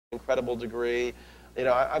incredible degree. You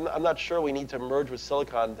know, I'm not sure we need to merge with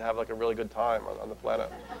silicon to have like a really good time on the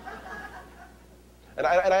planet. And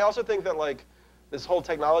I also think that like this whole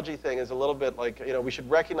technology thing is a little bit like, you know, we should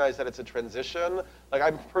recognize that it's a transition. Like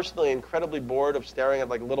I'm personally incredibly bored of staring at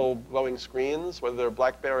like little glowing screens, whether they're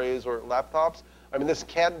Blackberries or laptops. I mean, this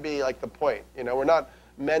can't be like the point. You know, we're not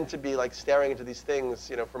meant to be like staring into these things,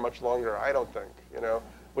 you know, for much longer. I don't think. You know,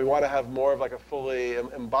 we want to have more of like a fully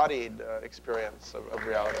embodied experience of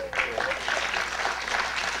reality. You know?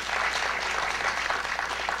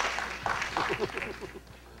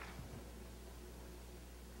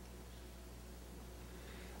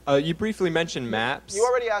 You briefly mentioned maps. You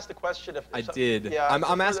already asked the question. If I did. Yeah,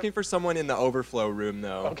 I'm asking for someone in the overflow room,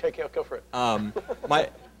 though. Okay, go for it.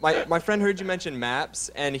 My friend heard you mention maps,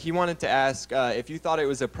 and he wanted to ask if you thought it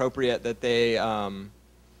was appropriate that they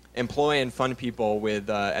employ and fund people with,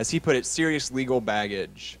 as he put it, serious legal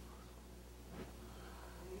baggage.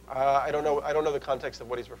 I don't know the context of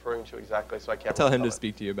what he's referring to exactly, so I can't. Tell him to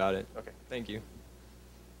speak to you about it. Okay. Thank you.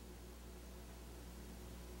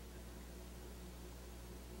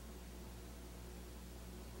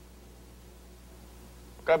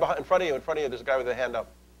 Guy behind, in front of you, there's a guy with a hand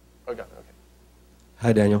up. Okay.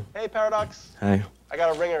 Hi, Daniel. Hey, Paradox. Hi. I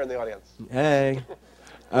got a ringer in the audience. Hey.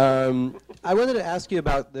 I wanted to ask you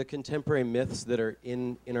about the contemporary myths that are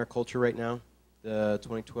in our culture right now. The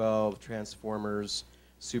 2012 Transformers,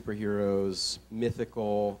 superheroes,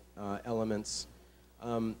 mythical elements.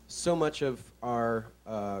 So much of our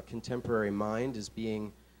contemporary mind is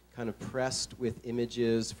being kind of pressed with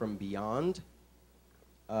images from beyond.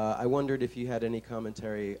 I wondered if you had any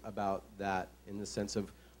commentary about that in the sense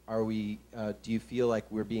of, do you feel like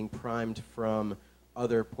we're being primed from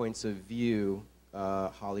other points of view,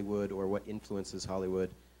 Hollywood, or what influences Hollywood,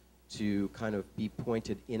 to kind of be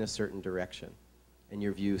pointed in a certain direction? And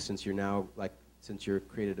your view, since you're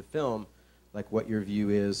created a film, like what your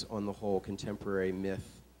view is on the whole contemporary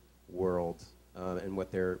myth world, and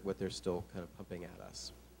what they're still kind of pumping at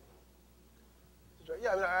us.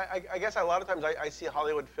 Yeah, I mean, I guess a lot of times I see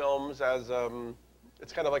Hollywood films as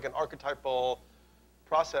it's kind of like an archetypal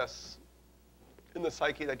process in the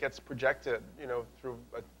psyche that gets projected, you know, through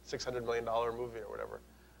a $600 million movie or whatever,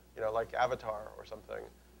 you know, like Avatar or something.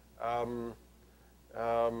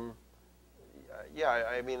 Yeah,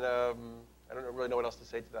 I mean, I don't really know what else to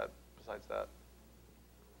say to that besides that.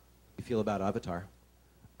 You feel about Avatar?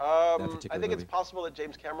 I think movie. it's possible that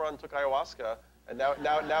James Cameron took ayahuasca, and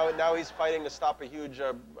now he's fighting to stop a huge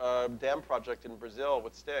dam project in Brazil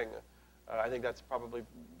with Sting. I think that's probably,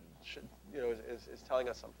 is telling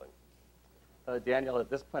us something. Daniel, at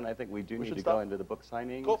this point, I think we need to go into the book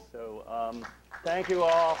signing. Cool. So thank you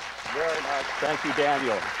all very much. Thank you,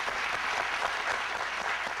 Daniel.